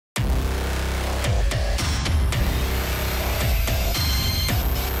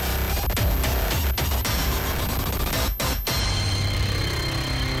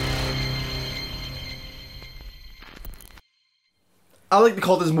I like to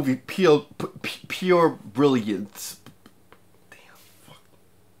call this movie pure brilliance. Damn, fuck.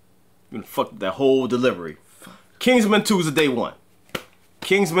 You gonna fuck that whole delivery. Fuck. Kingsman 2 is a day one.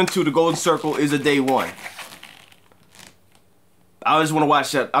 Kingsman 2, The Golden Circle, is a day one. I just want to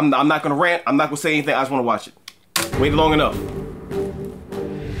watch that. I'm not gonna rant. I'm not gonna say anything. I just want to watch it. Waited long enough.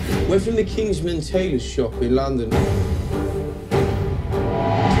 We're from the Kingsman tailor shop in London.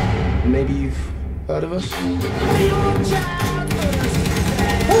 Maybe you've heard of us?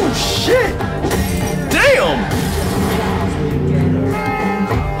 Oh shit! Damn!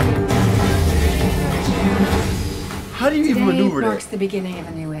 How do you even maneuver that? Marks the beginning of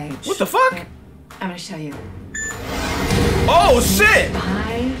a new age. What the fuck? But I'm gonna show you. Oh shit!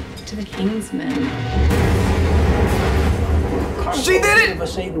 Bye to the Kingsman. She did it! Of a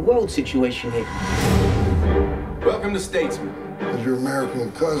save the world situation here. Welcome to Statesman. As your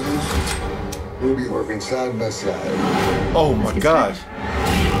American cousins, we'll be working side by side. Oh my gosh.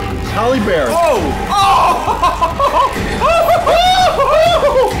 Halle Berry. Oh! Oh!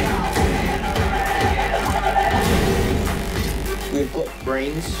 We've got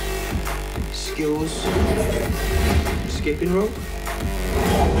brains, skills, skipping rope.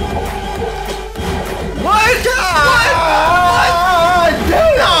 What? What?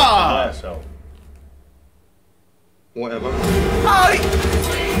 What? So. Whatever.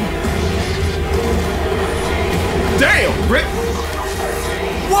 Damn, Rick.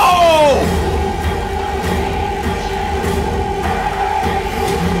 Whoa!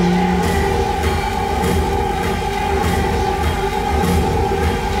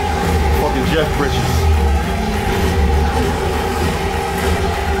 Fucking Jeff Bridges.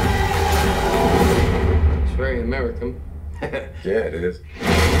 It's very American. Yeah, it is.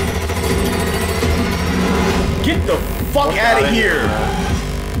 Get the fuck out of here!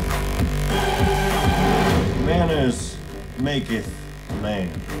 Manners maketh man.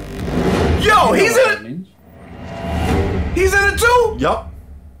 Yo, he's in it! He's in it too? Yup.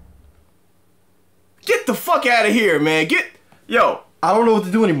 Get the fuck out of here, man. Yo. I don't know what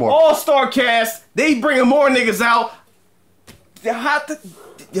to do anymore. All-star cast. They bringing more niggas out.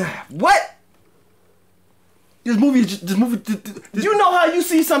 What? This movie. You know how you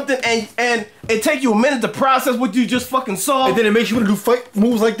see something and it take you a minute to process what you just fucking saw? And then it makes you want to do fight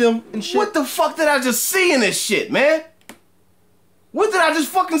moves like them and shit? What the fuck did I just see in this shit, man? What did I just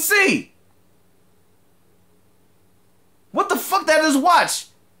fucking see? What the fuck did I just watch?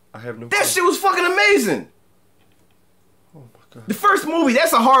 I have no That shit was fucking amazing. Oh my god. The first movie,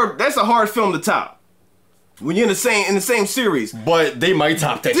 that's a hard film to top. When you're in the same series. But they might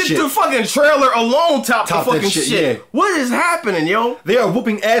top that shit. The fucking trailer alone top the fucking that shit. Yeah. What is happening, yo? They are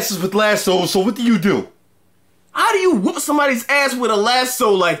whooping asses with lassos, so what do you do? How do you whoop somebody's ass with a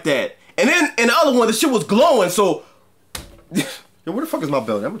lasso like that? And then in the other one, the shit was glowing, so... Yo, where the fuck is my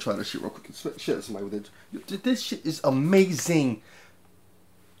belly? I'm gonna try this shit real quick. Shit at somebody with it. This shit is amazing.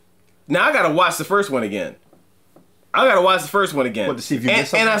 Now I gotta watch the first one again. What, to see if you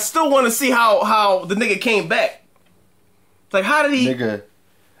missed something? And I still want to see how the nigga came back. Like, how did he... Nigga,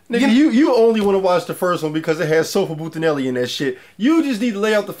 you only want to watch the first one because it has Sofa Butinelli in that shit. You just need to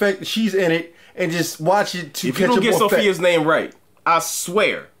lay out the fact that she's in it and just watch it to if catch up on you don't get facts. Sophia's name right, I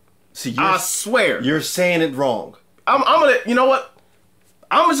swear. See, I swear. You're saying it wrong. I'm gonna, you know what?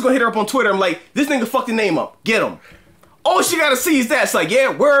 I'm just gonna hit her up on Twitter. I'm like, this nigga fucked the name up. Get him. All she gotta see is that. It's like,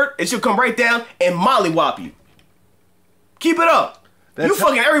 yeah, word. And she'll come right down and mollywop you. Keep it up. You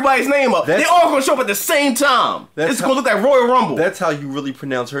fucking everybody's name up. They all gonna show up at the same time. It's gonna look like Royal Rumble. That's how you really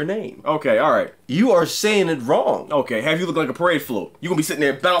pronounce her name. Okay, all right. You are saying it wrong. Okay, have you look like a parade float. You gonna be sitting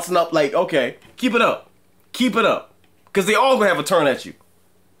there bouncing up like, okay, keep it up. Keep it up. Because they all gonna have a turn at you.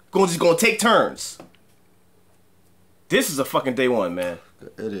 Just gonna take turns. This is a fucking day one, man.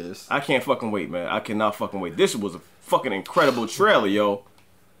 It is. I can't fucking wait, man. I cannot fucking wait. This was a fucking incredible trailer, yo.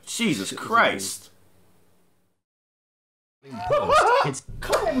 Jesus Christ. It's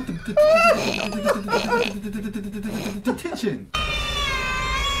come on with the tension.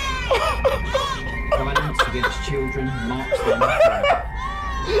 Violence against children marks their forever.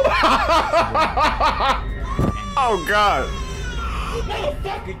 Oh God.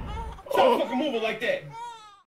 Motherfucker. Stop fucking moving like that.